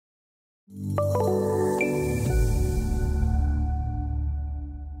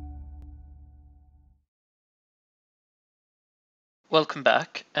Welcome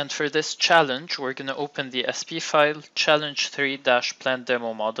back, and for this challenge we're going to open the SP file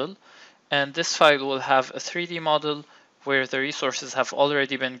challenge3-plan-demo model, and this file will have a 3D model where the resources have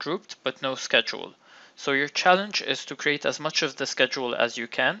already been grouped but no schedule. So your challenge is to create as much of the schedule as you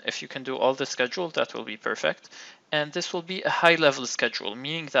can. If you can do all the schedule, that will be perfect. And this will be a high-level schedule,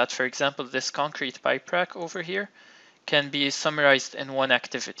 meaning that, for example, this concrete pipe rack over here can be summarized in one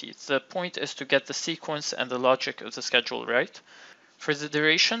activity. The point is to get the sequence and the logic of the schedule right. For the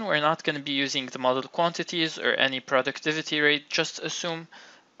duration, we're not going to be using the model quantities or any productivity rate. Just assume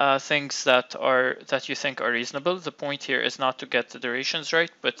things that you think are reasonable. The point here is not to get the durations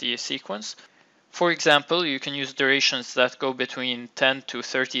right, but the sequence. For example, you can use durations that go between 10 to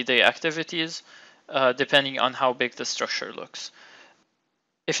 30-day activities, depending on how big the structure looks.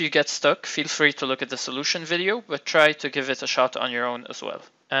 If you get stuck, feel free to look at the solution video, but try to give it a shot on your own as well.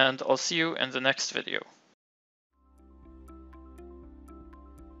 And I'll see you in the next video.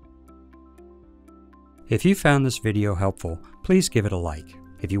 If you found this video helpful, please give it a like.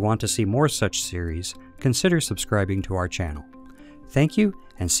 If you want to see more such series, consider subscribing to our channel. Thank you,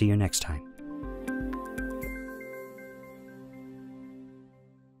 and see you next time.